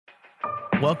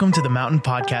Welcome to the Mountain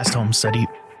Podcast Home Study.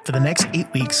 For the next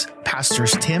 8 weeks,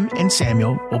 Pastors Tim and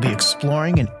Samuel will be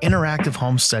exploring an interactive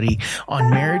home study on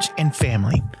marriage and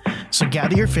family. So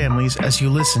gather your families as you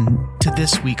listen to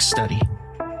this week's study.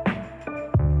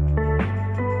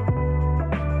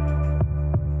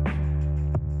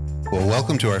 Well,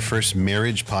 welcome to our first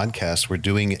marriage podcast. We're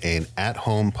doing an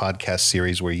at-home podcast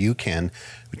series where you can,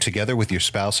 together with your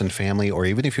spouse and family, or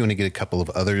even if you want to get a couple of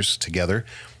others together,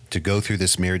 to go through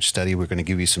this marriage study. We're going to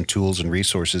give you some tools and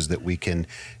resources that we can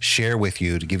share with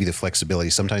you to give you the flexibility.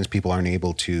 Sometimes people aren't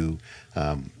able to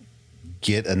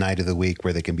get a night of the week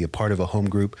where they can be a part of a home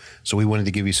group. So we wanted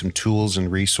to give you some tools and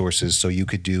resources so you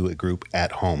could do a group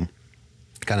at home,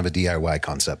 kind of a DIY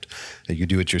concept. You could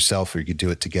do it yourself or you could do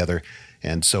it together.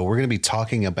 And so we're going to be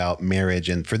talking about marriage.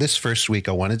 And for this first week,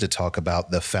 I wanted to talk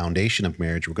about the foundation of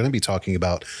marriage. We're going to be talking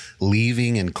about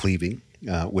leaving and cleaving,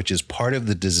 which is part of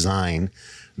the design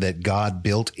that God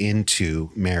built into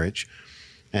marriage.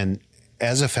 And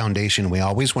as a foundation, we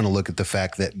always want to look at the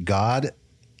fact that God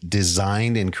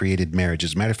designed and created marriage.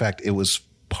 As a matter of fact, it was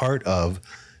part of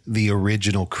the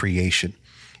original creation.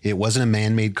 It wasn't a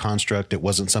man-made construct. It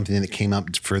wasn't something that came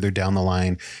up further down the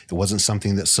line. It wasn't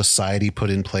something that society put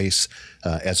in place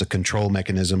as a control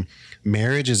mechanism.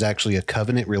 Marriage is actually a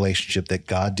covenant relationship that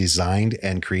God designed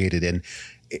and created. And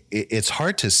it's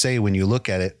hard to say when you look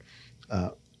at it,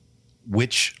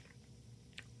 which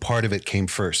part of it came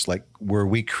first. Like, were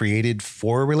we created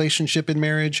for a relationship in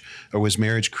marriage, or was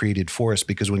marriage created for us?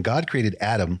 Because when God created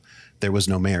Adam, there was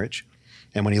no marriage.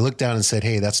 And when he looked down and said,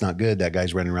 hey, that's not good. That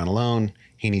guy's running around alone.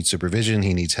 He needs supervision.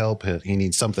 He needs help. He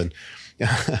needs something.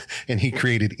 And he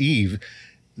created Eve.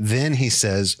 Then he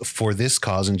says, for this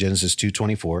cause in Genesis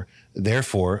 2:24,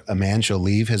 therefore a man shall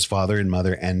leave his father and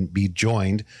mother and be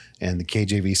joined. And the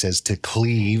KJV says to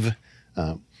cleave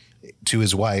to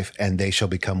his wife, and they shall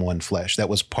become one flesh. That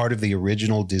was part of the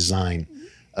original design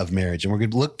of marriage. And we're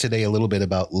going to look today a little bit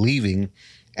about leaving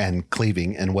and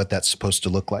cleaving and what that's supposed to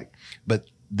look like. But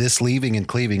this leaving and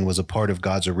cleaving was a part of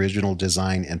God's original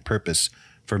design and purpose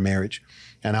for marriage.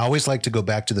 And I always like to go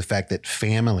back to the fact that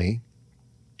family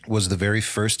was the very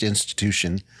first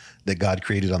institution that God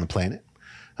created on the planet.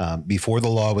 Before the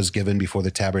law was given, before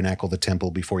the tabernacle, the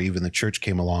temple, before even the church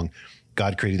came along,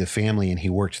 God created a family, and he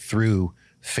worked through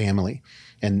family.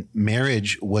 And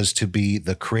marriage was to be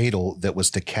the cradle that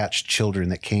was to catch children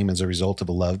that came as a result of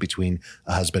a love between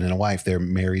a husband and a wife, their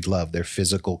married love, their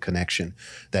physical connection,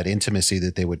 that intimacy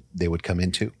that they would come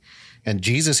into. And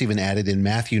Jesus even added in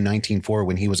Matthew 19:4,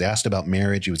 when he was asked about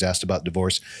marriage, he was asked about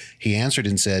divorce, he answered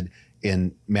and said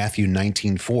in Matthew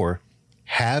 19:4,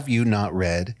 have you not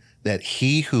read that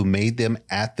he who made them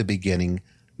at the beginning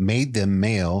made them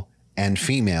male and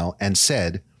female, and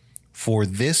said, for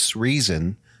this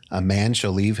reason, a man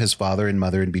shall leave his father and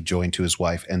mother and be joined to his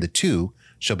wife, and the two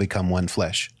shall become one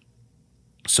flesh.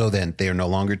 So then they are no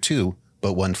longer two,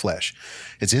 but one flesh.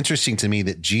 It's interesting to me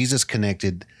that Jesus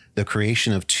connected the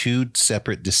creation of two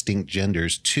separate, distinct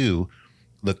genders to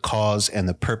the cause and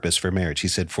the purpose for marriage. He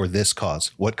said, for this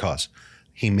cause. What cause?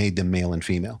 He made them male and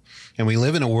female. And we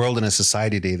live in a world and a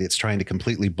society today that's trying to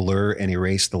completely blur and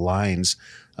erase the lines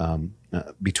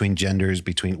between genders,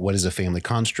 between what is a family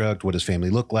construct, what does family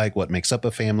look like, what makes up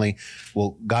a family.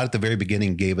 Well, God at the very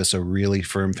beginning gave us a really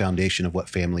firm foundation of what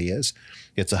family is.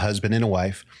 It's a husband and a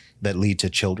wife that lead to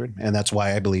children. And that's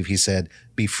why I believe he said,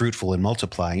 be fruitful and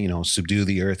multiply, subdue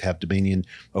the earth, have dominion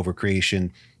over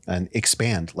creation, and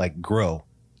expand, like grow.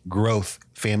 Growth,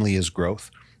 family is growth.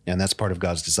 And that's part of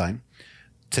God's design.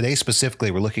 Today,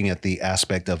 specifically, we're looking at the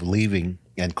aspect of leaving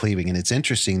and cleaving. And it's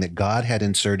interesting that God had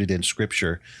inserted in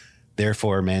Scripture,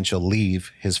 therefore a man shall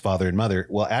leave his father and mother.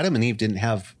 Well, Adam and Eve didn't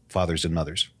have fathers and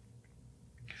mothers.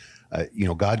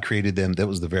 God created them. That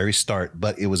was the very start.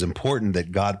 But it was important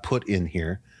that God put in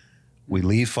here, we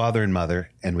leave father and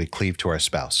mother and we cleave to our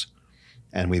spouse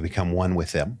and we become one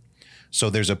with them. So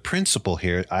there's a principle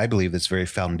here, I believe, that's very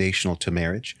foundational to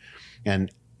marriage.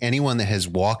 And anyone that has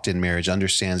walked in marriage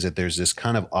understands that there's this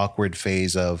kind of awkward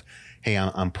phase of, hey,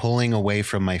 I'm pulling away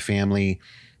from my family.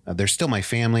 They're still my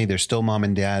family. They're still mom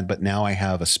and dad, but now I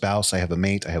have a spouse, I have a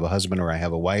mate, I have a husband, or I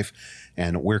have a wife,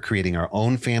 and we're creating our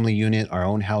own family unit, our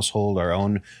own household, our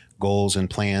own goals and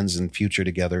plans and future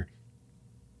together.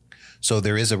 So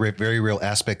there is a very real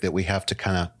aspect that we have to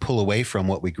kind of pull away from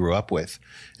what we grew up with.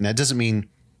 And that doesn't mean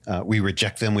we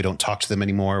reject them, we don't talk to them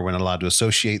anymore, we're not allowed to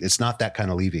associate. It's not that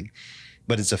kind of leaving.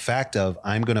 But it's a fact of,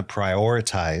 I'm going to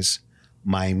prioritize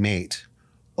my mate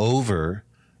over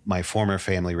my former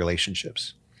family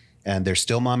relationships. And they're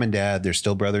still mom and dad. They're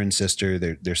still brother and sister.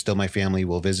 They're still my family.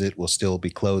 We'll visit. We'll still be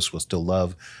close. We'll still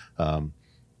love.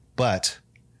 But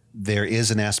there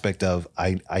is an aspect of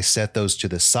I set those to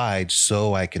the side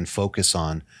so I can focus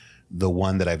on the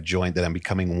one that I've joined, that I'm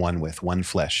becoming one with, one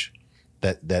flesh,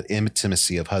 that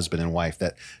intimacy of husband and wife,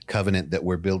 that covenant that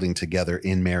we're building together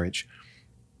in marriage.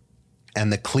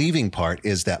 And the cleaving part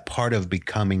is that part of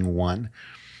becoming one.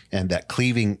 And that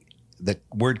cleaving, the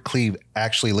word cleave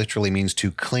actually literally means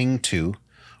to cling to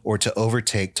or to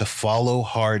overtake, to follow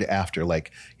hard after,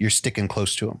 like you're sticking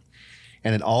close to him.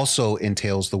 And it also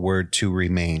entails the word to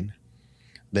remain.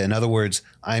 In other words,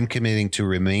 I'm committing to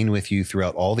remain with you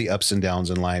throughout all the ups and downs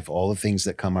in life, all the things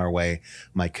that come our way.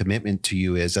 My commitment to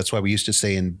you is, that's why we used to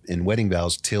say in wedding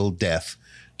vows, till death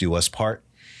do us part.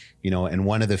 You know, and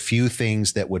one of the few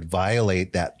things that would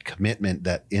violate that commitment,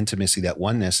 that intimacy, that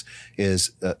oneness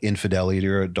is infidelity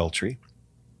or adultery,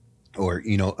 or,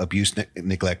 you know, abuse,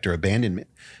 neglect, or abandonment,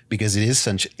 because it is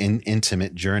such an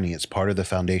intimate journey. It's part of the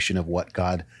foundation of what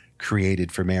God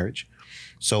created for marriage.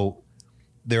 So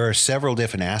there are several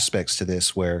different aspects to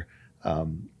this where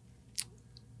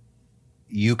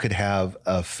you could have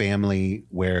a family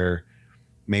where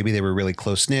maybe they were really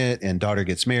close knit and daughter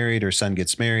gets married or son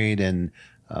gets married, and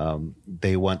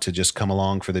they want to just come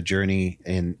along for the journey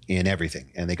in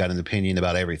everything. And they got an opinion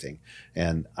about everything.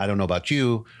 And I don't know about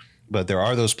you, but there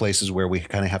are those places where we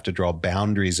kind of have to draw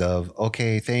boundaries of,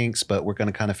 okay, thanks, but we're going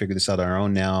to kind of figure this out on our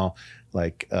own now.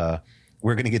 Like,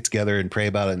 we're going to get together and pray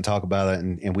about it and talk about it.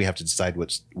 And we have to decide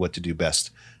what to do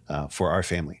best for our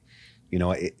family. You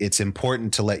know, it's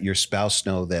important to let your spouse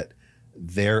know that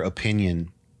their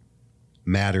opinion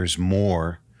matters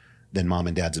more than mom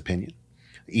and dad's opinion.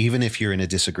 Even if you're in a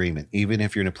disagreement, even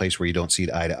if you're in a place where you don't see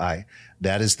eye to eye,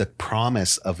 that is the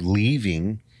promise of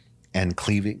leaving and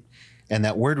cleaving. And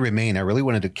that word remain, I really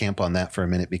wanted to camp on that for a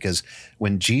minute, because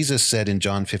when Jesus said in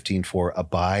John 15:4,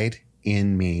 abide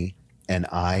in me and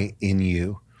I in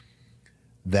you,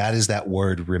 that is that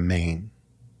word remain,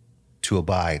 to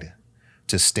abide,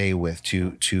 to stay with,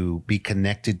 to be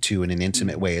connected to in an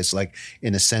intimate way. It's like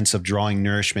in a sense of drawing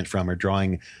nourishment from, or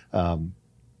drawing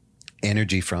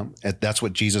energy from. That's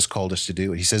what Jesus called us to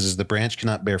do. He says, as the branch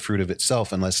cannot bear fruit of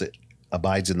itself unless it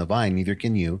abides in the vine, neither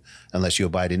can you unless you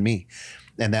abide in me.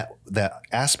 And that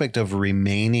aspect of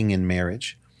remaining in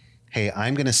marriage, hey,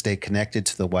 I'm going to stay connected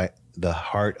to the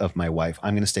heart of my wife.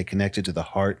 I'm going to stay connected to the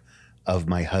heart of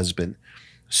my husband,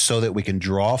 so that we can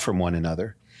draw from one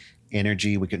another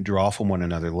energy. We can draw from one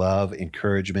another love,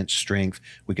 encouragement, strength.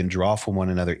 We can draw from one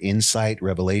another insight,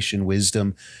 revelation,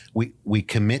 wisdom. We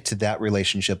commit to that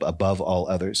relationship above all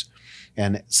others.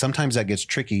 And sometimes that gets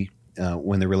tricky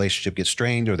when the relationship gets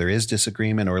strained, or there is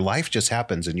disagreement, or life just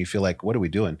happens and you feel like, what are we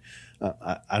doing?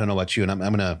 I don't know about you. And I'm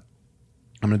going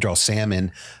to draw Sam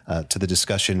in to the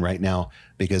discussion right now,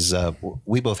 because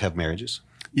we both have marriages.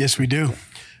 Yes, we do.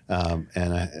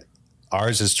 And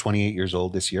ours is 28 years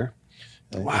old this year.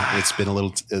 Wow. It's been a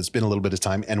little bit of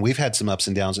time, and we've had some ups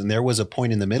and downs. And there was a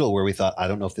point in the middle where we thought, I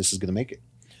don't know if this is going to make it.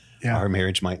 Yeah. Our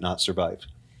marriage might not survive.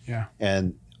 Yeah.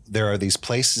 And there are these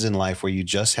places in life where you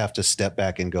just have to step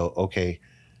back and go, okay,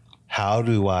 how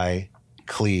do I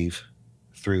cleave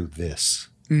through this?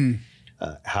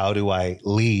 How do I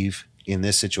leave in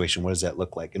this situation? What does that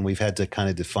look like? And we've had to kind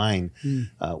of define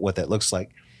what that looks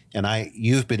like. And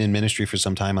you've been in ministry for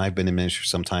some time. I've been in ministry for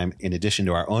some time. In addition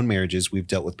to our own marriages, we've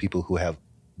dealt with people who have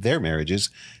their marriages,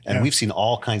 and we've seen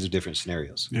all kinds of different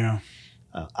scenarios. Yeah.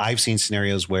 I've seen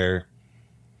scenarios where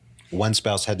one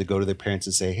spouse had to go to their parents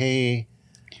and say, hey,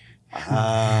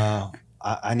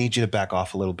 I need you to back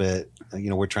off a little bit. You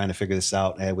know, we're trying to figure this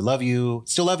out. Hey, we love you.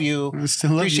 Still love you.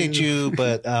 Appreciate you.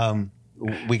 But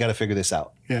we got to figure this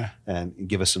out. Yeah. And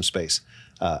give us some space.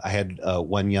 I had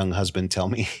one young husband tell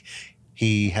me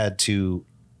he had to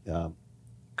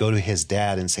go to his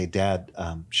dad and say, Dad,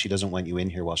 she doesn't want you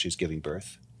in here while she's giving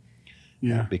birth.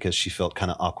 Yeah. Because she felt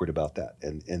kind of awkward about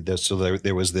that. So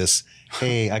there was this,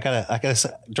 hey, I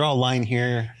gotta draw a line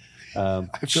here.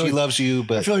 She loves you,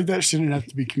 but I feel like that shouldn't have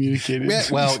to be communicated. Yeah,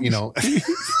 well, you know,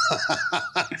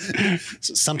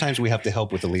 sometimes we have to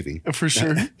help with the leaving. For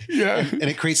sure. Yeah. And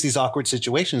it creates these awkward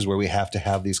situations where we have to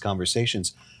have these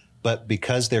conversations. But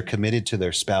because they're committed to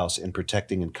their spouse and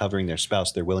protecting and covering their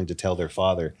spouse, they're willing to tell their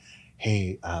father,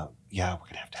 hey, we're going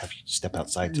to have you step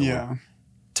outside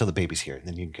till the baby's here, and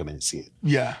then you can come in and see it.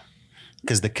 Yeah.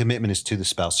 Because the commitment is to the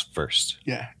spouse first.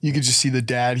 Yeah. You could just see the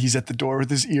dad. He's at the door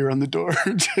with his ear on the door,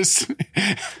 just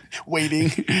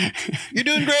waiting. You're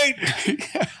doing great.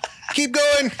 Keep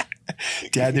going.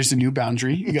 Dad, there's a new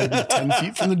boundary. You got to be 10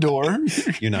 feet from the door.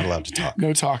 You're not allowed to talk.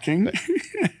 No talking.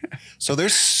 So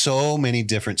there's so many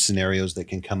different scenarios that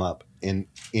can come up in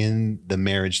the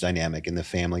marriage dynamic, in the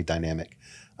family dynamic,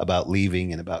 about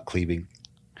leaving and about cleaving.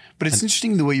 But it's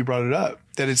interesting the way you brought it up,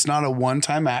 that it's not a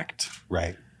one-time act.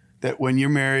 Right. That when you're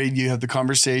married, you have the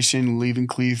conversation, leave and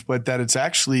cleave, but that it's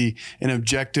actually an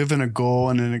objective and a goal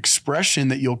and an expression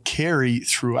that you'll carry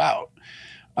throughout.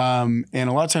 And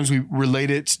a lot of times we relate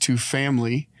it to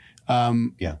family.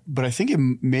 But I think it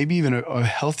maybe even a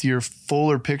healthier,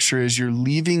 fuller picture is you're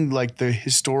leaving like the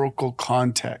historical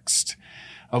context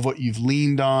of what you've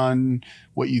leaned on,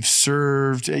 what you've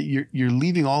served. You're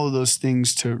leaving all of those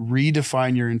things to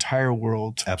redefine your entire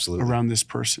world around this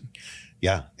person.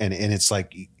 Yeah. And it's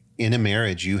like in a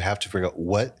marriage, you have to figure out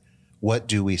what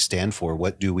do we stand for?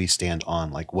 What do we stand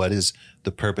on? Like, what is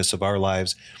the purpose of our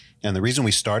lives? And the reason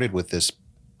we started with this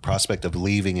prospect of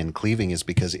leaving and cleaving is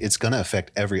because it's going to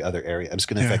affect every other area. It's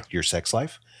going to affect your sex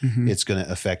life. Mm-hmm. It's going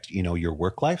to affect, your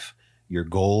work life, your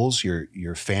goals,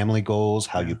 your family goals,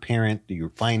 how you parent, your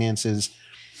finances.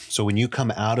 So when you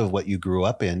come out of what you grew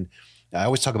up in, I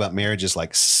always talk about marriage as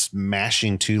like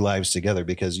smashing two lives together,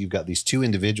 because you've got these two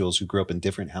individuals who grew up in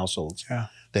different households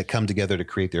that come together to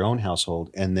create their own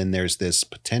household. And then there's this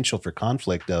potential for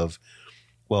conflict of,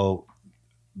 well,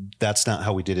 that's not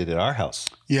how we did it at our house.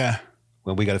 Yeah.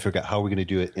 Well, we got to figure out how we're going to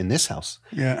do it in this house.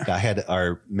 Yeah. I had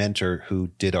our mentor who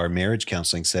did our marriage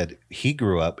counseling said he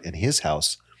grew up in his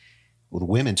house. Well, the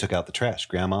women took out the trash.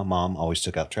 Grandma, mom always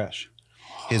took out trash.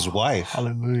 His wife.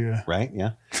 Hallelujah. Right?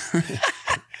 Yeah.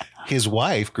 His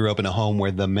wife grew up in a home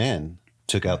where the men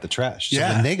took out the trash. So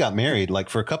when they got married, like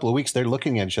for a couple of weeks, they're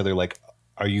looking at each other like,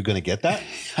 are you going to get that?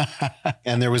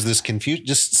 And there was this confusion,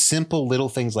 just simple little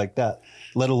things like that,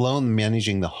 let alone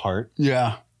managing the heart.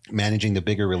 Yeah. Managing the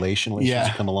bigger relational issues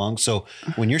that come along. So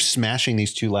when you're smashing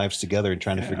these two lives together and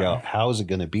trying to figure out how is it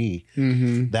going to be,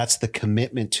 that's the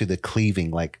commitment to the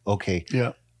cleaving. Like, okay,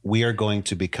 we are going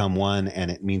to become one,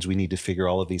 and it means we need to figure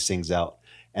all of these things out.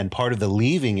 And part of the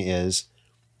leaving is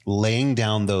laying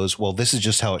down those, well, this is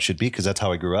just how it should be because that's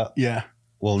how I grew up. Yeah.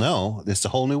 Well, no, it's a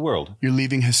whole new world. You're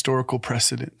leaving historical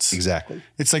precedents. Exactly.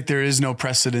 It's like there is no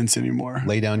precedents anymore.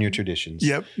 Lay down your traditions.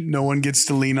 Yep. No one gets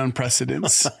to lean on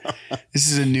precedents.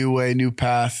 This is a new way, new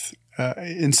path.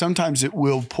 And sometimes it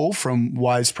will pull from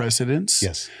wise precedents.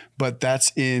 Yes. But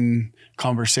that's in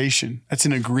conversation. That's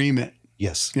an agreement.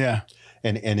 Yes. Yeah.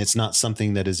 And it's not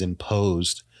something that is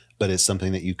imposed, but it's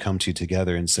something that you come to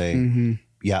together and say,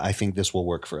 yeah, I think this will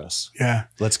work for us. Yeah.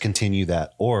 Let's continue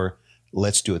that. Or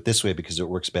let's do it this way because it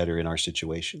works better in our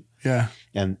situation. Yeah.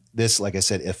 And this, like I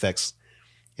said, affects,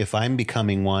 if I'm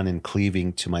becoming one and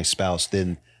cleaving to my spouse,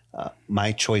 then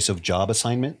my choice of job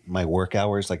assignment, my work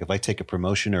hours, like if I take a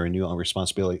promotion or a new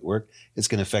responsibility at work, it's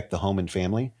going to affect the home and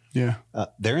family. Yeah.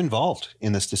 They're involved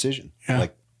in this decision. Yeah.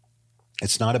 Like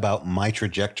it's not about my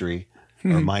trajectory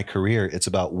or my career. It's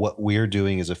about what we're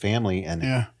doing as a family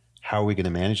and how are we going to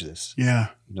manage this? Yeah.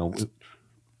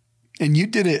 And you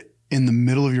did it in the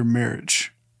middle of your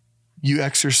marriage. You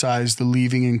exercised the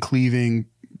leaving and cleaving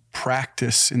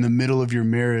practice in the middle of your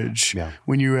marriage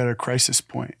when you were at a crisis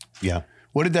point. Yeah.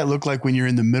 What did that look like when you're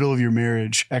in the middle of your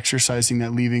marriage, exercising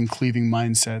that leaving, cleaving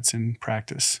mindsets and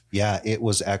practice? Yeah, it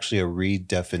was actually a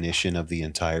redefinition of the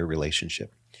entire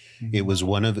relationship. It was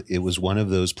one of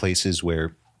those places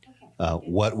where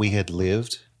what we had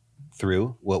lived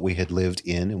through, what we had lived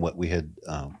in, and what we had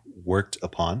worked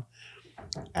upon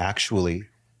actually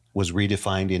was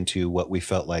redefined into what we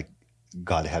felt like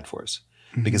God had for us.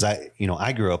 Because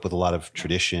I grew up with a lot of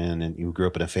tradition, and you grew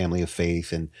up in a family of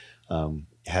faith and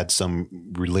had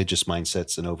some religious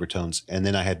mindsets and overtones. And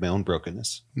then I had my own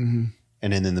brokenness. And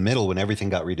then in the middle, when everything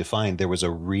got redefined, there was a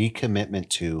recommitment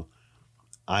to,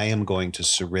 I am going to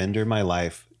surrender my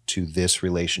life to this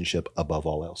relationship above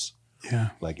all else.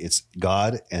 Yeah. Like it's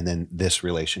God and then this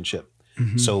relationship.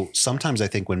 So sometimes I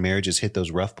think when marriages hit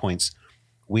those rough points,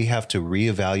 we have to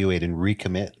reevaluate and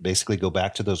recommit, basically go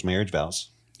back to those marriage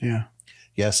vows. Yeah.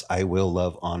 Yes, I will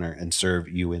love, honor, and serve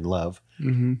you in love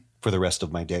for the rest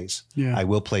of my days. Yeah. I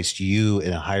will place you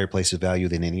in a higher place of value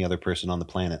than any other person on the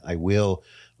planet. I will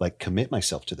commit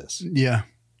myself to this. Yeah.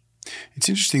 It's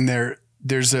interesting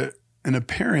there's an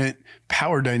apparent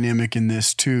power dynamic in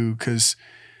this too, because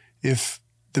if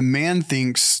the man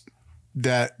thinks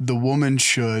that the woman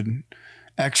should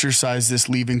exercise this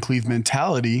leave and cleave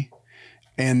mentality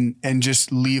and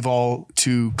just leave all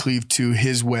to cleave to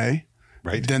his way,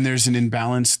 right? Then there's an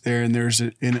imbalance there, and there's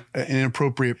an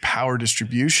inappropriate power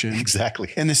distribution.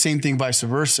 Exactly. And the same thing vice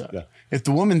versa. Yeah. If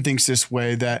the woman thinks this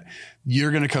way, that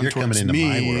you're going to come towards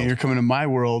me and you're coming to my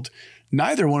world,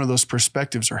 neither one of those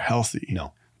perspectives are healthy.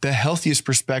 No. The healthiest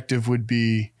perspective would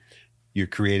be, you're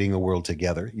creating a world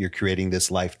together. You're creating this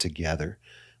life together.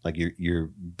 Like you're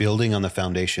building on the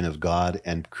foundation of God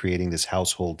and creating this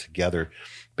household together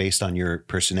based on your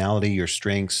personality, your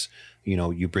strengths.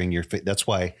 You bring your faith. That's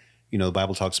why the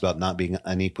Bible talks about not being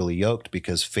unequally yoked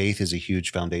because faith is a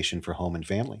huge foundation for home and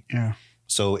family. Yeah.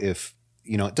 So if,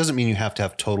 it doesn't mean you have to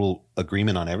have total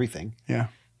agreement on everything. Yeah.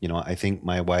 I think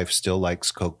my wife still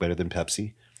likes Coke better than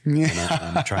Pepsi. Yeah.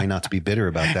 And I'm trying not to be bitter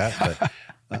about that. But,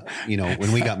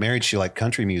 when we got married, she liked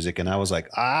country music and I was like,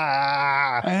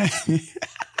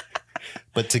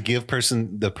 but to give the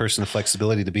person the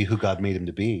flexibility to be who God made him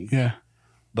to be. Yeah.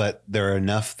 But there are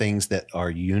enough things that are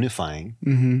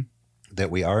unifying that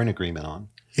we are in agreement on.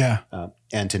 Yeah.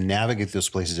 And to navigate those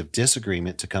places of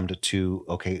disagreement to come to,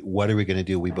 okay, what are we going to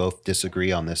do? We both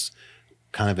disagree on this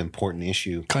kind of important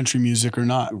issue. Country music or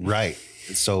not. Right.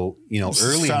 So,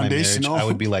 early in my marriage, I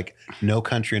would be like, no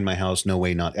country in my house, no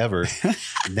way, not ever.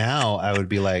 Now I would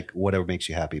be like, whatever makes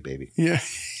you happy, baby. Yeah.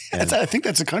 I think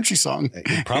that's a country song.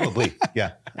 Probably.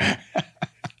 Yeah.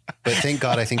 But thank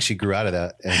God, I think she grew out of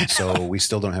that. And so we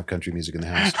still don't have country music in the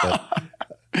house, but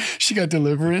she got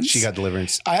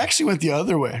deliverance. I actually went the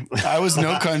other way. I was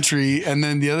no country. And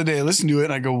then the other day I listened to it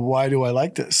and I go, why do I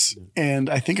like this? And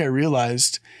I think I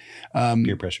realized,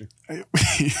 peer pressure.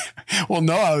 Well,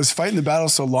 no, I was fighting the battle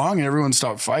so long and everyone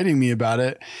stopped fighting me about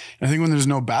it. And I think when there's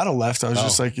no battle left, I was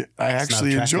just like, I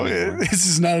actually enjoy it. This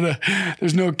is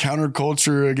there's no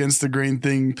counterculture against the grain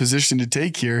thing position to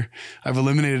take here. I've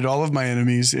eliminated all of my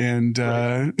enemies and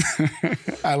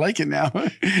I like it now.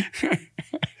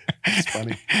 It's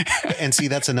funny. And see,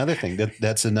 that's another thing.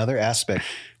 That's another aspect.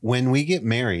 When we get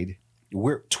married,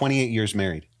 we're 28 years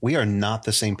married. We are not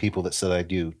the same people that said I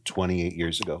do 28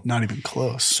 years ago. Not even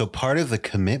close. So part of the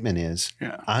commitment is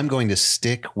I'm going to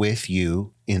stick with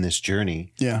you in this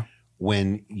journey. Yeah.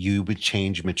 When you would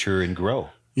change, mature, and grow.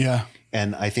 Yeah.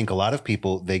 And I think a lot of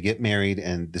people, they get married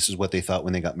and this is what they thought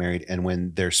when they got married. And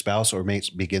when their spouse or mate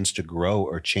begins to grow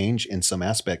or change in some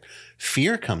aspect,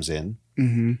 fear comes in.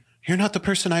 Mm-hmm. You're not the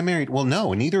person I married. Well,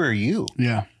 no, neither are you.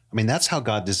 Yeah. I mean, that's how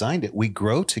God designed it. We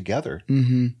grow together.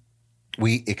 Mm-hmm.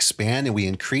 We expand and we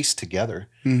increase together.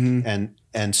 Mm-hmm.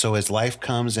 And so as life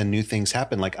comes and new things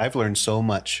happen, like I've learned so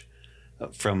much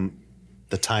from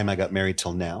the time I got married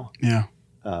till now. Yeah.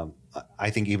 I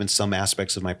think even some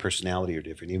aspects of my personality are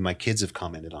different. Even my kids have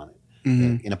commented on it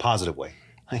in a positive way.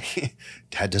 Like,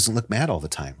 Dad doesn't look mad all the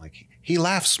time. Like he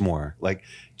laughs more, like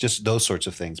just those sorts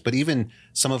of things. But even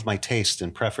some of my tastes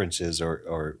and preferences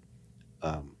or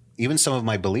even some of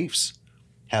my beliefs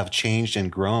have changed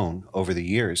and grown over the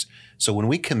years. So when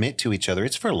we commit to each other,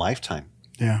 it's for a lifetime.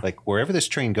 Yeah. Like wherever this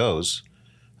train goes,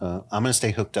 I'm going to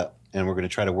stay hooked up and we're going to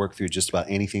try to work through just about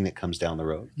anything that comes down the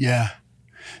road. Yeah.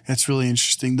 That's really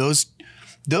interesting.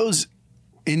 Those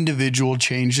individual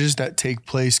changes that take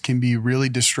place can be really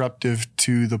disruptive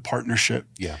to the partnership.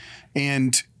 Yeah.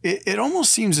 And it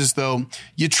almost seems as though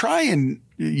you try and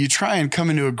come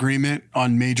into agreement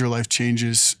on major life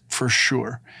changes for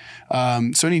sure.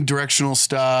 So any directional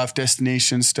stuff,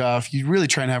 destination stuff, you really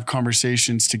try and have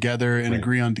conversations together and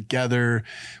agree on together.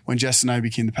 When Jess and I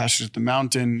became the pastors at the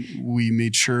mountain, we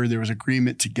made sure there was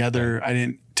agreement together. Right. I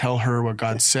didn't tell her what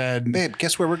God said. Babe,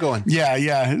 guess where we're going? Yeah,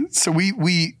 yeah. So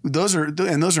those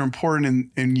are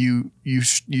important, and you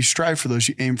strive for those,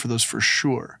 you aim for those for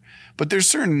sure. But there's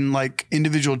certain like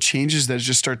individual changes that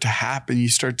just start to happen.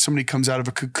 Somebody comes out of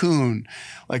a cocoon,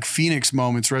 like Phoenix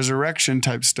moments, resurrection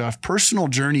type stuff, personal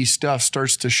journey stuff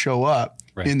starts to show up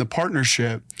in the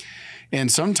partnership.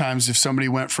 And sometimes if somebody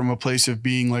went from a place of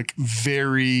being like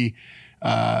very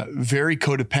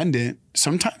codependent,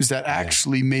 sometimes that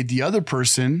actually made the other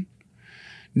person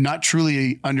not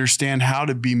truly understand how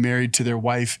to be married to their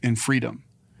wife in freedom.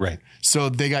 Right. So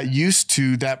they got used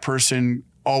to that person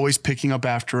always picking up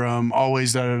after them,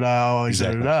 always da-da-da.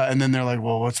 And then they're like,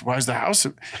 well, why's the house?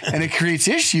 And it creates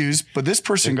issues, but this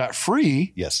person got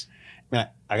free. Yes. I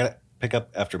got to pick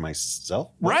up after myself.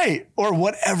 Right. Or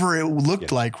whatever it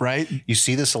looked like, right? You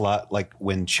see this a lot, like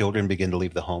when children begin to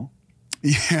leave the home.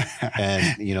 Yeah.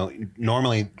 And,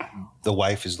 normally the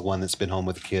wife is the one that's been home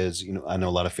with the kids. I know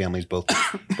a lot of families, both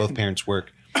parents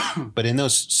work, but in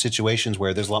those situations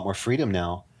where there's a lot more freedom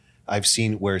now, I've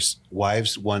seen where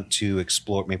wives want to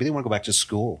explore. Maybe they want to go back to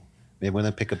school. Maybe when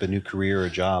they pick up a new career or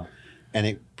job, and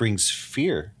it brings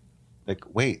fear. Like,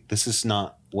 wait, this is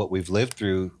not what we've lived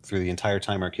through the entire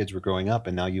time our kids were growing up.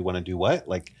 And now you want to do what?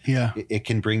 Like, it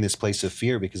can bring this place of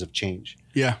fear because of change.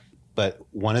 Yeah. But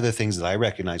one of the things that I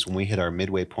recognized when we hit our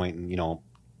midway point and,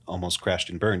 almost crashed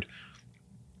and burned,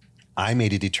 I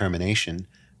made a determination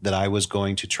that I was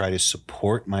going to try to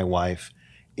support my wife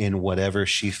in whatever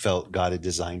she felt God had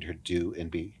designed her to do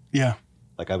and be. Yeah.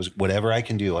 Like whatever I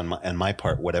can do on my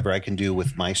part, whatever I can do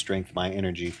with my strength, my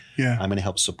energy, I'm going to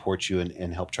help support you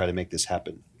and help try to make this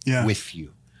happen with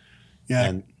you. Yeah.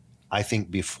 And I think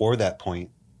before that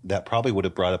point, that probably would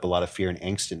have brought up a lot of fear and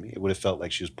angst in me. It would have felt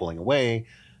like she was pulling away,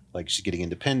 like she's getting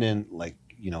independent, like,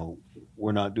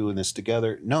 we're not doing this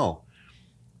together. No.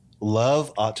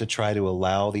 Love ought to try to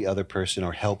allow the other person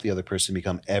or help the other person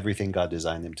become everything God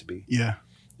designed them to be. Yeah.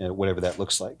 Whatever that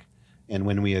looks like. And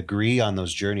when we agree on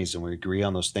those journeys and we agree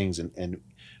on those things, and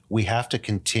we have to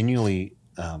continually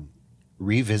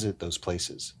revisit those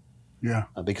places. Yeah.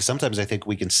 Because sometimes I think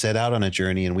we can set out on a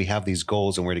journey and we have these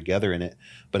goals and we're together in it.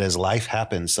 But as life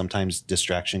happens, sometimes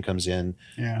distraction comes in.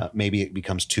 Yeah. Maybe it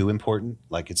becomes too important,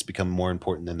 like it's become more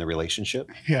important than the relationship.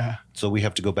 Yeah. So we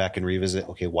have to go back and revisit,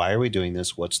 okay, why are we doing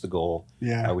this? What's the goal?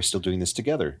 Yeah. Are we still doing this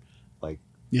together? Like,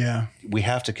 yeah, we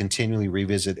have to continually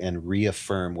revisit and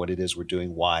reaffirm what it is we're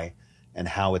doing, why, and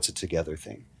how it's a together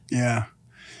thing. Yeah.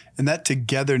 And that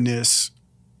togetherness,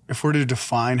 if we're to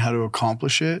define how to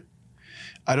accomplish it,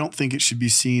 I don't think it should be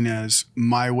seen as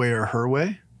my way or her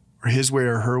way, or his way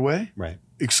or her way, right,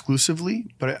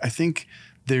 exclusively. But I think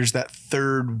there's that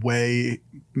third way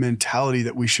mentality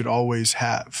that we should always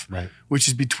have, right, which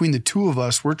is between the two of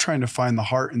us, we're trying to find the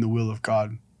heart and the will of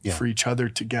God yeah, for each other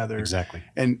together. Exactly.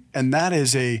 And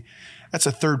that's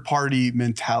a third party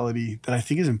mentality that I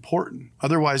think is important.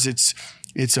 Otherwise it's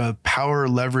a power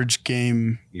leverage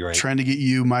game, right, trying to get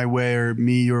you my way or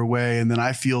me your way. And then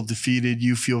I feel defeated,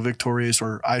 you feel victorious,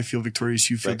 or I feel victorious,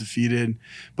 you feel right, defeated.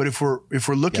 But if we're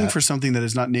looking for something that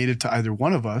is not native to either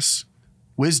one of us,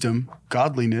 wisdom,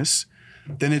 godliness,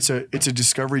 then it's a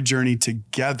discovery journey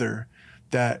together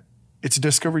that's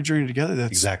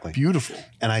exactly beautiful.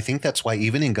 And I think that's why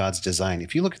even in God's design,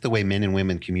 if you look at the way men and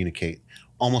women communicate,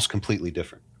 almost completely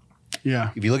different.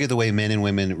 Yeah. If you look at the way men and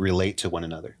women relate to one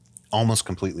another, almost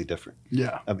completely different.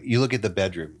 Yeah. You look at the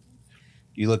bedroom,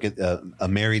 you look at a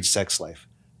married sex life.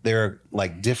 There are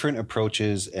like different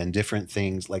approaches and different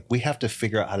things. Like we have to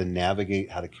figure out how to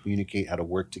navigate, how to communicate, how to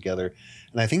work together.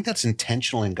 And I think that's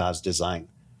intentional in God's design.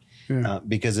 Yeah.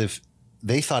 Because if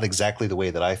they thought exactly the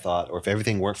way that I thought, or if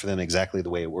everything worked for them exactly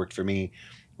the way it worked for me,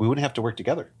 we wouldn't have to work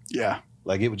together. Yeah.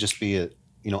 Like it would just be a,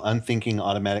 unthinking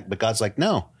automatic, but God's like,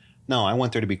 no, I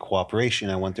want there to be cooperation.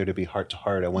 I want there to be heart to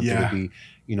heart. I want there to be,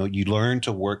 you learn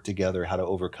to work together, how to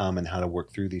overcome and how to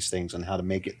work through these things and how to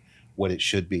make it what it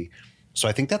should be. So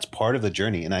I think that's part of the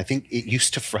journey. And I think it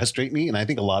used to frustrate me. And I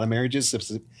think a lot of marriages have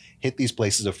hit these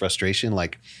places of frustration.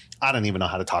 Like, I don't even know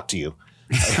how to talk to you.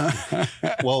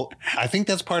 Well, I think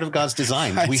that's part of God's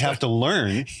design. We have to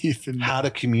learn how to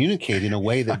communicate in a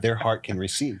way that their heart can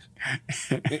receive.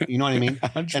 You know what I mean?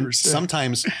 100%. And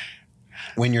sometimes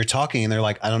when you're talking and they're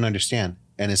like, I don't understand.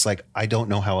 And it's like, I don't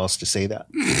know how else to say that.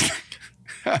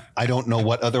 I don't know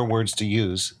what other words to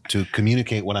use to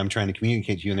communicate what I'm trying to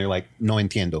communicate to you. And they're like, no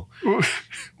entiendo.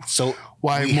 So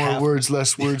why more words,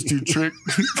 less words do trick?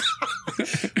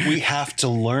 We have to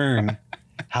learn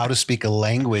how to speak a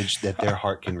language that their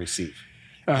heart can receive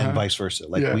and vice versa.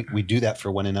 Like we do that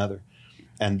for one another.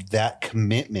 And that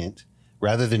commitment,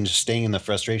 rather than just staying in the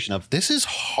frustration of this is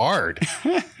hard.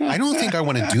 I don't think I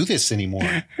want to do this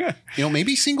anymore.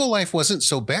 Maybe single life wasn't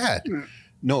so bad.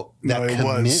 No, that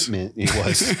commitment, it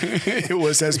was. It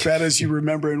was as bad as you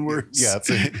remember in words. Yeah.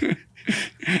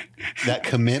 That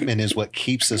commitment is what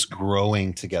keeps us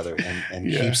growing together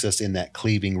and keeps us in that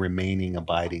cleaving, remaining,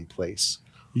 abiding place.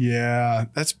 Yeah,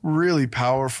 that's really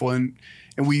powerful. And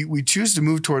we choose to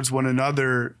move towards one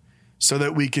another so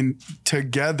that we can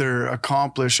together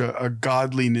accomplish a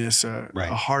godliness, a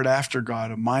heart after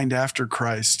God, a mind after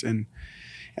Christ. And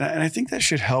I think that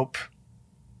should help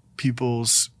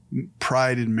people's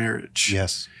pride in marriage.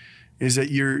 Yes. Is that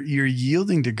you're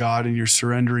yielding to God and you're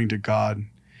surrendering to God.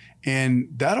 And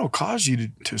that'll cause you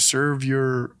to serve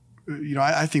your,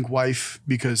 I think wife,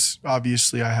 because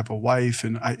obviously I have a wife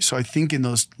and so I think in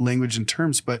those language and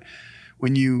terms, but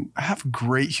when you have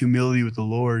great humility with the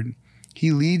Lord,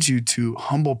 He leads you to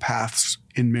humble paths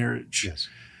in marriage. Yes.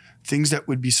 Things that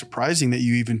would be surprising that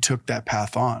you even took that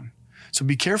path on. So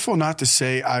be careful not to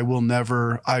say, I will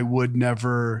never, I would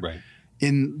never. Right.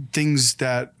 In things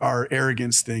that are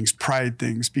arrogance things, pride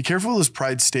things. Be careful of those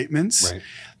pride statements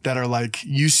that are like,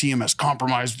 you see him as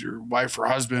compromised with your wife or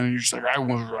husband, and you're just like, I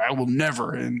will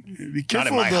never. And be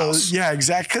careful of those. House. Yeah,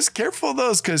 exactly. Because careful of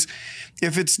those, because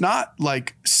if it's not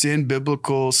like sin,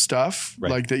 biblical stuff,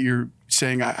 like that you're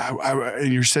saying,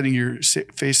 and you're setting your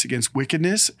face against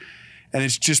wickedness, and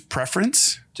it's just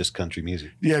preference. Just country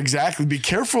music. Yeah, exactly. Be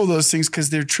careful of those things because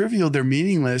they're trivial, they're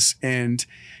meaningless, and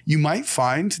you might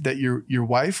find that your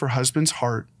wife or husband's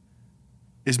heart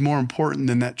is more important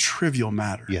than that trivial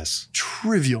matter. Yes.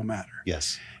 Trivial matter.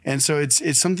 Yes. And so it's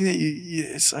something that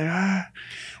it's like,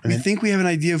 we think we have an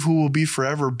idea of who we'll be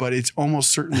forever, but it's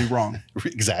almost certainly wrong.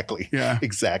 Exactly. Yeah.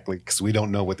 Exactly. Because we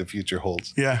don't know what the future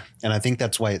holds. Yeah. And I think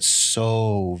that's why it's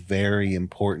so very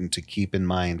important to keep in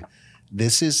mind,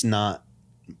 this is not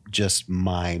just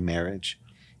my marriage.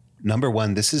 Number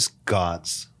one, this is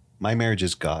God's. My marriage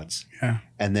is God's. Yeah.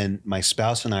 And then my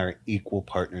spouse and I are equal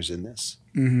partners in this.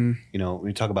 Mm-hmm. You know, when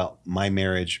you talk about my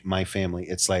marriage, my family,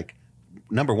 it's like,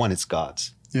 number one, it's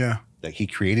God's. Yeah. Like he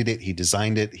created it, he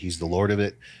designed it, he's the Lord of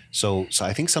it. So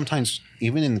I think sometimes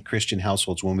even in the Christian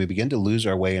households, when we begin to lose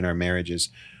our way in our marriages,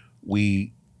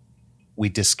 we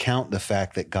discount the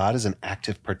fact that God is an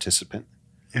active participant.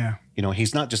 Yeah. You know,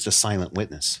 he's not just a silent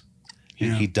witness.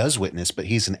 He does witness, but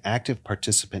he's an active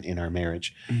participant in our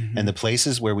marriage. Mm-hmm. And the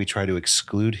places where we try to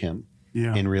exclude him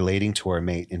in relating to our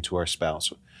mate and to our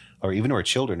spouse, or even to our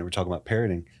children, and we're talking about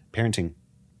parenting,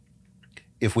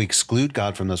 if we exclude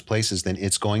God from those places, then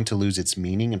it's going to lose its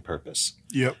meaning and purpose.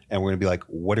 Yep. And we're going to be like,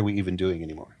 what are we even doing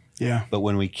anymore? Yeah. But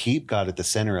when we keep God at the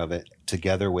center of it,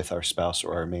 together with our spouse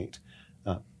or our mate,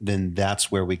 then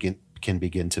that's where we can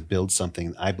begin to build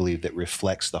something, I believe, that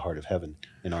reflects the heart of heaven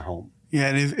in our home. Yeah.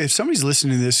 And if somebody's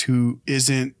listening to this who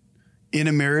isn't in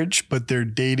a marriage, but they're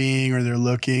dating or they're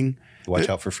looking. Watch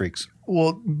out for freaks.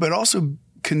 Well, but also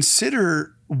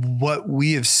consider what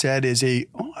we have said is I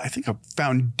think a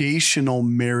foundational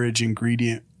marriage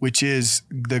ingredient, which is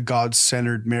the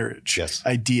God-centered marriage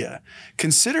idea.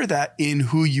 Consider that in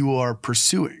who you are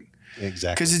pursuing.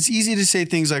 Exactly. Because it's easy to say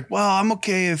things like, well, I'm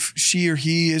okay if she or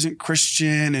he isn't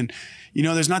Christian. And, you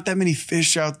know, there's not that many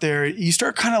fish out there. You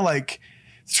start kind of like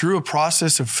through a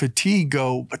process of fatigue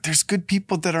but there's good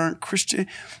people that aren't Christian.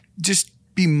 Just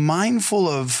be mindful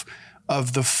of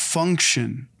the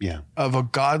function of a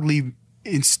godly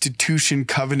institution,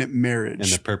 covenant marriage. And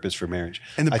the purpose for marriage.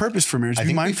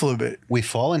 Be mindful of it. We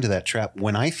fall into that trap.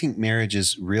 When I think marriage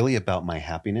is really about my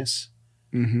happiness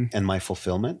and my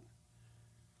fulfillment,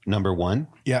 number one.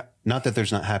 Yeah. Not that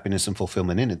there's not happiness and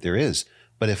fulfillment in it. There is.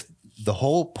 But if the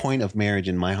whole point of marriage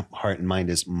in my heart and mind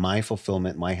is my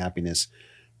fulfillment, my happiness,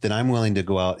 then I'm willing to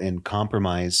go out and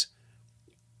compromise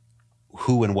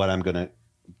who and what I'm going to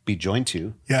be joined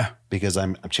to. Yeah. Because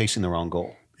I'm chasing the wrong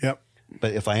goal. Yep.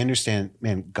 But if I understand,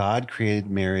 man, God created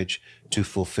marriage to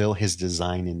fulfill his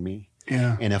design in me.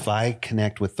 Yeah. And if I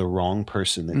connect with the wrong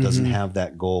person that doesn't have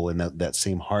that goal and that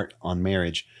same heart on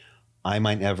marriage, I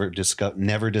might never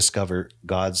discover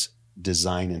God's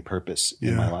design and purpose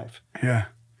in my life. Yeah.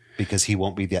 Because he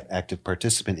won't be that active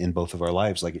participant in both of our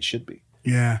lives like it should be.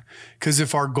 Yeah. Because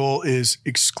if our goal is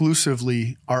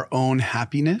exclusively our own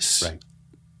happiness, right,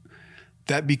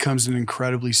 that becomes an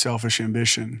incredibly selfish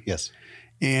ambition. Yes.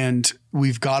 And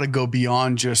we've got to go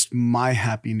beyond just my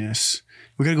happiness.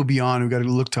 We got to go beyond. We've got to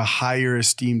look to higher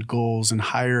esteemed goals and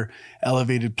higher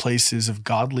elevated places of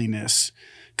godliness.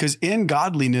 Because in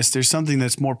godliness, there's something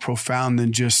that's more profound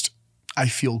than just, I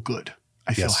feel good.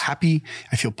 I feel happy.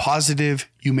 I feel positive.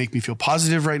 You make me feel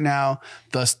positive right now.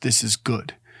 Thus, this is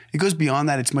good. It goes beyond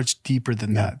that. It's much deeper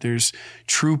than that. There's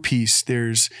true peace.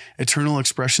 There's eternal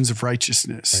expressions of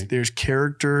righteousness. Right. There's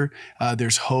character.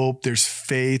 There's hope. There's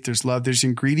faith. There's love. There's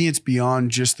ingredients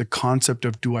beyond just the concept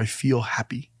of, do I feel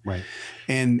happy? Right.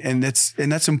 And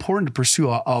that's important to pursue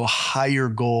a higher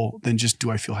goal than just,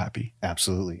 do I feel happy?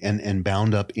 Absolutely. And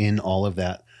bound up in all of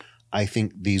that, I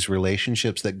think these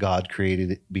relationships that God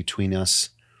created between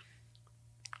us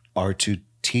are to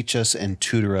teach us and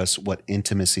tutor us what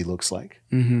intimacy looks like.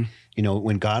 Mm-hmm. You know,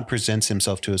 when God presents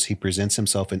himself to us, he presents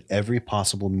himself in every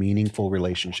possible meaningful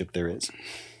relationship there is.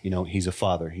 You know, he's a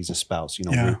father, he's a spouse, you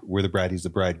know, we're the bride, he's the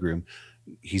bridegroom.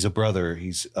 He's a brother,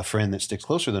 he's a friend that sticks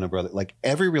closer than a brother. Like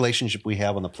every relationship we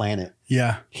have on the planet,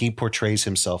 he portrays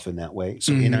himself in that way.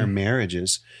 So in our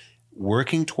marriages,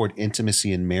 working toward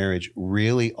intimacy in marriage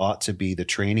really ought to be the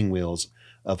training wheels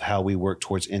of how we work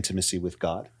towards intimacy with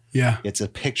God. Yeah. It's a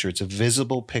picture. It's a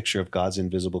visible picture of God's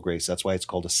invisible grace. That's why it's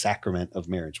called a sacrament of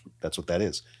marriage. That's what that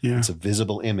is. Yeah. It's a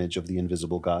visible image of the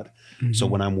invisible God. Mm-hmm. So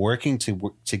when I'm working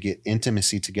to get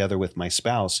intimacy together with my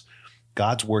spouse,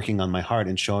 God's working on my heart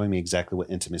and showing me exactly what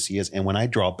intimacy is. And when I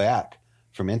draw back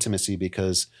from intimacy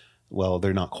because, well,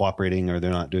 they're not cooperating or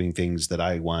they're not doing things that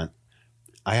I want,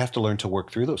 I have to learn to work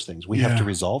through those things. We have to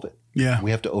resolve it. Yeah.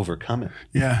 We have to overcome it.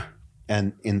 Yeah.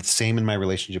 And same in my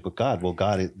relationship with God. Well,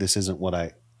 God, this isn't what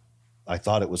I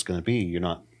thought it was going to be. You're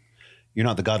not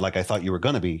the God like I thought you were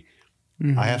going to be.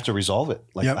 Mm-hmm. I have to resolve it.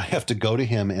 Like I have to go to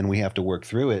him and we have to work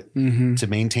through it to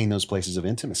maintain those places of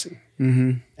intimacy.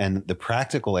 Mm-hmm. And the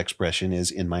practical expression is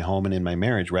in my home and in my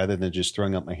marriage, rather than just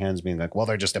throwing up my hands being like, well,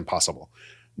 they're just impossible.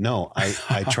 No,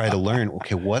 I try to learn,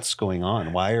 okay, what's going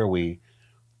on? Why are we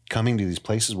coming to these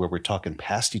places where we're talking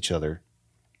past each other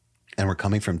and we're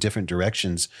coming from different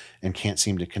directions and can't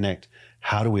seem to connect?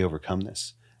 How do we overcome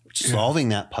this? Solving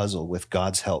that puzzle with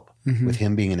God's help, with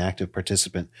him being an active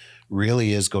participant,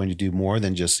 really is going to do more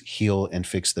than just heal and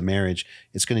fix the marriage.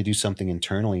 It's going to do something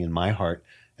internally in my heart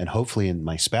and hopefully in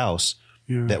my spouse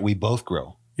that we both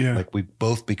grow. Yeah. Like we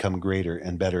both become greater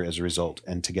and better as a result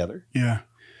and together. Yeah.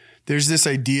 There's this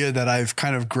idea that I've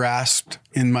kind of grasped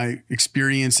in my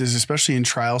experiences, especially in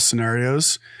trial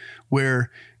scenarios,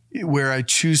 where I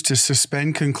choose to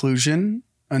suspend conclusion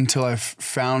until I've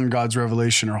found God's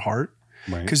revelation or heart.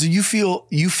 Right. Because you feel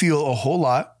a whole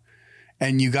lot,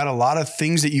 and you got a lot of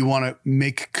things that you want to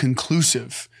make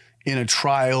conclusive in a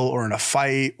trial or in a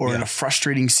fight or in a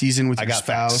frustrating season with your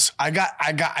spouse.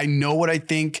 I know what I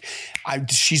think.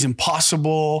 She's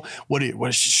impossible.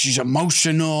 She's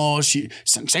emotional. She's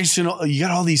sensational. You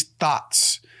got all these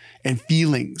thoughts and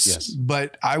feelings. Yes.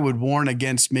 But I would warn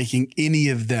against making any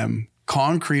of them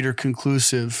concrete or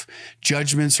conclusive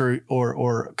judgments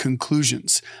or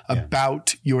conclusions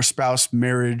about your spouse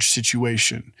marriage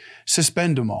situation.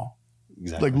 Suspend them all.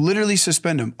 Exactly. Like literally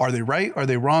suspend them. Are they right? Are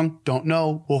they wrong? Don't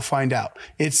know. We'll find out.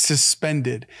 It's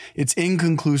suspended. It's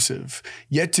inconclusive,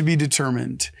 yet to be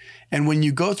determined. And when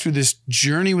you go through this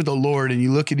journey with the Lord and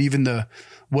you look at even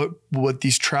what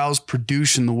these trials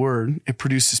produce in the Word, it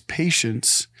produces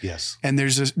patience. Yes. And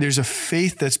there's a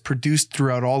faith that's produced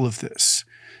throughout all of this.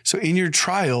 So in your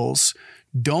trials,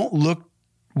 don't look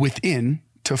within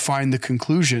to find the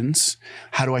conclusions.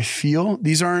 How do I feel?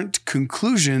 These aren't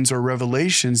conclusions or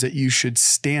revelations that you should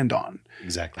stand on.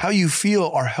 Exactly. How you feel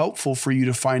are helpful for you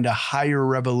to find a higher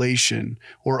revelation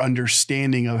or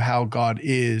understanding of how God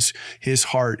is, his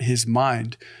heart, his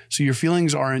mind. So your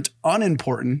feelings aren't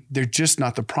unimportant. They're just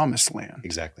not the promised land.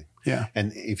 Exactly. Yeah.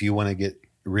 And if you want to get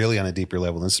really on a deeper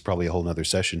level, this is probably a whole nother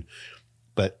session,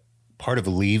 but part of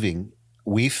leaving,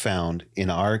 we found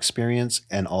in our experience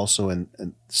and also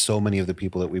in so many of the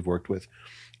people that we've worked with,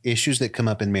 issues that come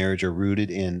up in marriage are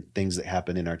rooted in things that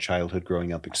happen in our childhood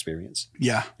growing up experience.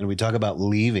 Yeah. And we talk about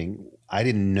leaving. I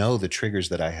didn't know the triggers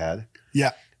that I had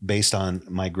based on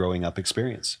my growing up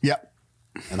experience. Yeah.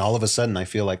 And all of a sudden I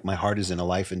feel like my heart is in a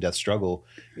life and death struggle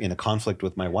in a conflict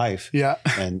with my wife. Yeah.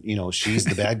 And, she's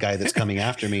the bad guy that's coming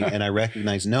after me. And I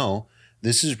recognize, no,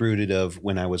 this is rooted of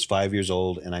when I was 5 years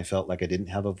old and I felt like I didn't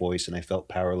have a voice and I felt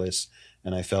powerless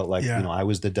and I felt like, I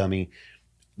was the dummy.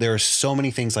 There are so many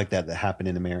things like that happen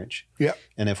in a marriage. Yeah.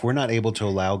 And if we're not able to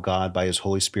allow God by his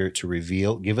Holy Spirit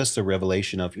to give us the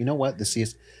revelation of, you know what,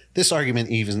 this argument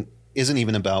isn't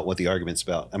even about what the argument's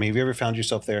about. I mean, have you ever found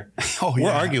yourself there? We're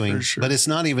arguing, but it's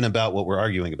not even about what we're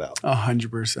arguing about.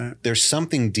 100%. There's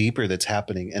something deeper that's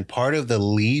happening. And part of the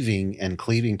leaving and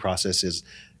cleaving process is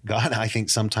God, I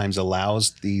think, sometimes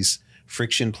allows these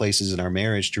friction places in our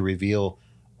marriage to reveal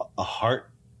a heart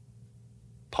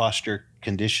posture,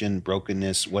 condition,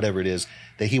 brokenness, whatever it is,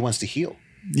 that he wants to heal,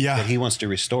 that he wants to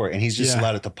restore. And he's just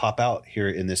allowed it to pop out here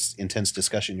in this intense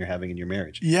discussion you're having in your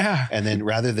marriage. Yeah. And then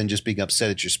rather than just being upset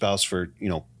at your spouse for,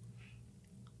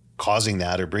 causing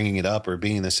that or bringing it up or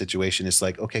being in this situation, it's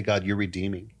like, okay, God, you're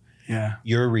redeeming. Yeah.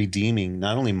 You're redeeming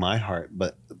not only my heart,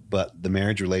 but the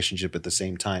marriage relationship at the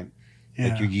same time. Yeah.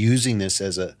 Like you're using this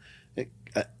as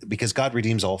because God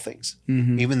redeems all things,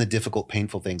 even the difficult,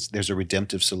 painful things. There's a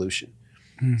redemptive solution.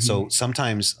 So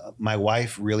sometimes my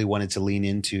wife really wanted to lean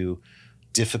into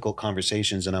difficult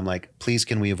conversations, and I'm like, please,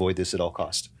 can we avoid this at all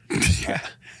costs?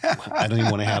 I don't even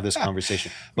want to have this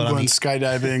conversation. But going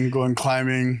skydiving, going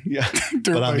climbing. Yeah.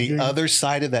 But on the other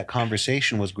side of that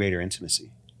conversation was greater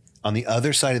intimacy. On the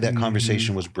other side of that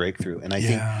conversation was breakthrough. And I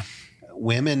think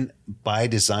women by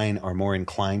design are more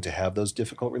inclined to have those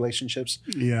difficult relationships.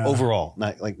 Yeah. Overall,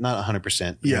 not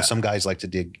 100%. Yeah. Some guys like to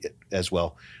dig as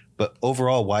well, but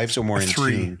overall, wives are more in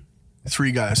tune.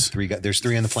 Three guys. There's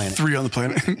three on the planet. Three on the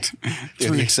planet.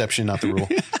 They're the exception, not the rule.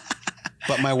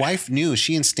 But my wife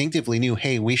she instinctively knew,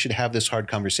 hey, we should have this hard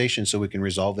conversation so we can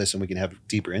resolve this and we can have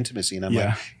deeper intimacy. And I'm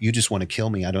like, you just want to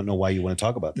kill me. I don't know why you want to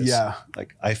talk about this. Yeah.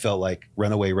 Like I felt like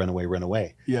run away, run away, run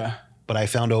away. Yeah. But I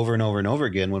found over and over and over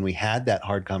again, when we had that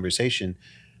hard conversation,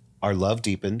 our love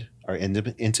deepened, our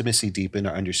intimacy deepened,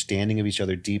 our understanding of each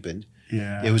other deepened.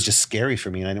 Yeah. It was just scary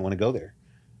for me and I didn't want to go there.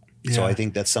 Yeah. So I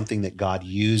think that's something that God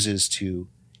uses to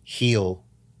heal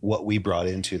what we brought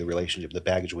into the relationship, the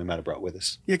baggage we might have brought with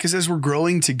us. Yeah, because as we're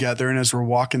growing together and as we're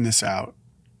walking this out,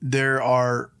 there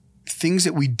are things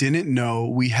that we didn't know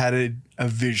we had a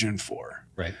vision for.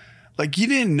 Right. Like you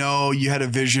didn't know you had a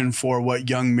vision for what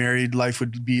young married life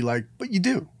would be like, but you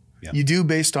do. Yeah. You do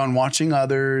based on watching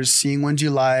others, seeing ones you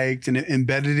liked, and it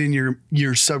embedded in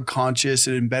your subconscious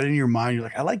and embedded in your mind. You're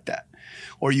like, I like that.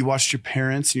 Or you watched your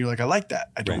parents and you're like, I like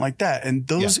that. I don't like that. And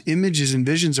those images and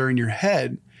visions are in your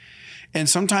head. And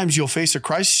sometimes you'll face a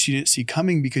crisis you didn't see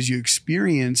coming because you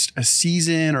experienced a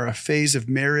season or a phase of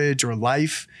marriage or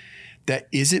life that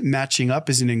isn't matching up,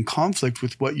 isn't in conflict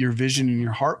with what your vision in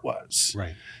your heart was.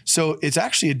 Right. So it's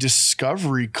actually a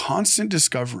discovery, constant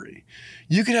discovery.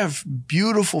 You could have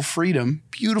beautiful freedom,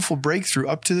 beautiful breakthrough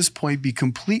up to this point, be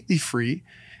completely free,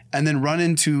 and then run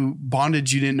into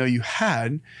bondage you didn't know you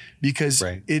had because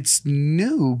it's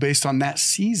new based on that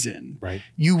season. Right.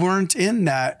 You weren't in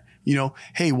that,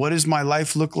 hey, what does my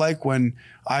life look like when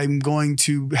I'm going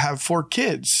to have 4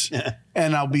 kids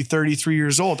and I'll be 33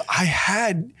 years old? I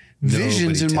had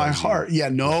visions in my heart. Yeah,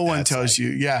 no one tells you.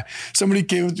 Yeah. Somebody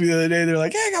came with me the other day. They're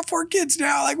like, hey, I got 4 kids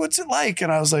now. Like, what's it like? And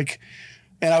I was like,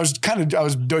 I was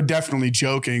definitely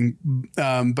joking.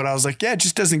 But I was like, yeah, it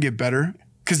just doesn't get better.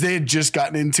 Because they had just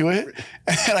gotten into it.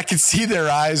 And I could see their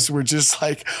eyes were just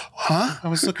like, huh? I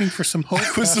was looking for some hope.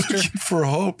 I was looking for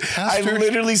hope. Pastor? I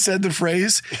literally said the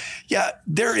phrase, yeah,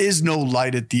 there is no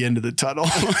light at the end of the tunnel.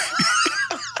 And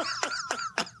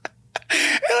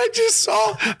I just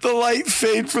saw the light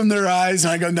fade from their eyes.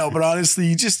 And I go, no, but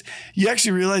honestly, you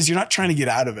actually realize you're not trying to get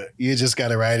out of it. You just got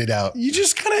to ride it out. You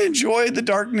just kind of enjoy the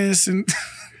darkness. And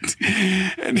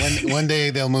one day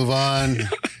they'll move on.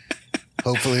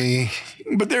 Hopefully.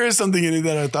 But there is something in it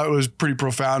that I thought was pretty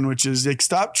profound, which is like,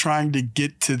 stop trying to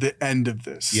get to the end of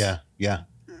this. Yeah. Yeah.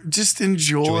 Just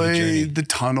enjoy the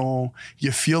tunnel.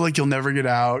 You feel like you'll never get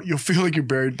out. You'll feel like you're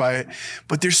buried by it.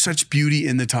 But there's such beauty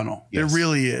in the tunnel. Yes. There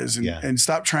really is. And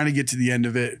stop trying to get to the end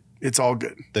of it. It's all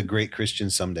good. The great Christian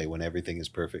someday when everything is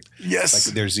perfect. Yes.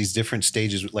 Like there's these different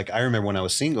stages. Like I remember when I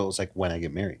was single, it's like when I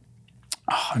get married.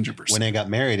 100%. When I got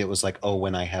married, it was like, oh,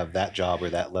 when I have that job or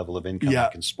that level of income, I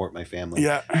can support my family.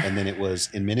 Yeah. And then it was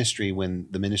in ministry when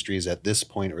the ministry is at this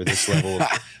point or this level.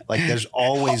 Like there's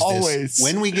always this.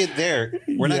 When we get there,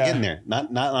 we're not getting there.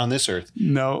 Not on this earth.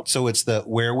 No. So it's the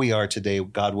where we are today.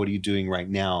 God, what are you doing right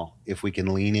now? If we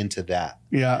can lean into that.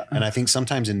 Yeah. And I think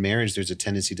sometimes in marriage, there's a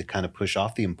tendency to kind of push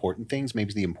off the important things,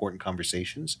 maybe the important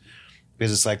conversations,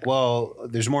 because it's like, well,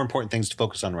 there's more important things to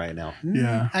focus on right now.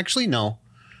 Yeah. Actually, no.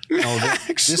 No,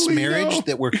 this marriage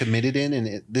that we're committed in,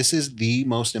 and this is the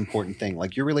most important thing.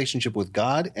 Like your relationship with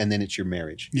God, and then it's your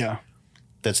marriage. Yeah.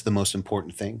 That's the most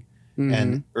important thing. Mm-hmm.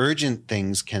 And urgent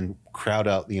things can crowd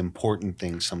out the important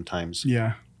things sometimes.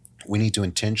 Yeah. We need to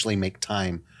intentionally make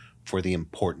time for the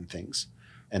important things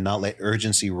and not let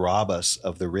urgency rob us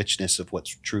of the richness of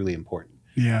what's truly important.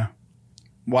 Yeah.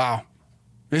 Wow.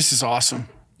 This is awesome.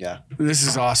 Yeah. This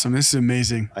is awesome. This is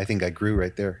amazing. I think I grew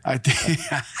right there. I think...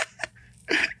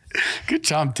 Good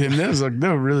job, Tim. That was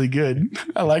really good.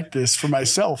 I like this for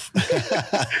myself.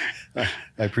 I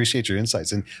appreciate your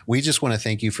insights. And we just want to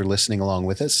thank you for listening along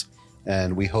with us.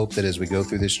 And we hope that as we go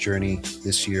through this journey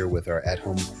this year with our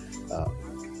at-home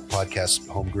podcast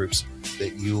home groups,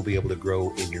 that you will be able to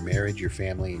grow in your marriage, your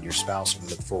family, and your spouse. And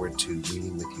we look forward to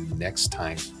meeting with you next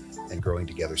time and growing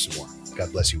together some more.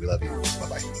 God bless you. We love you.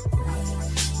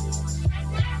 Bye-bye.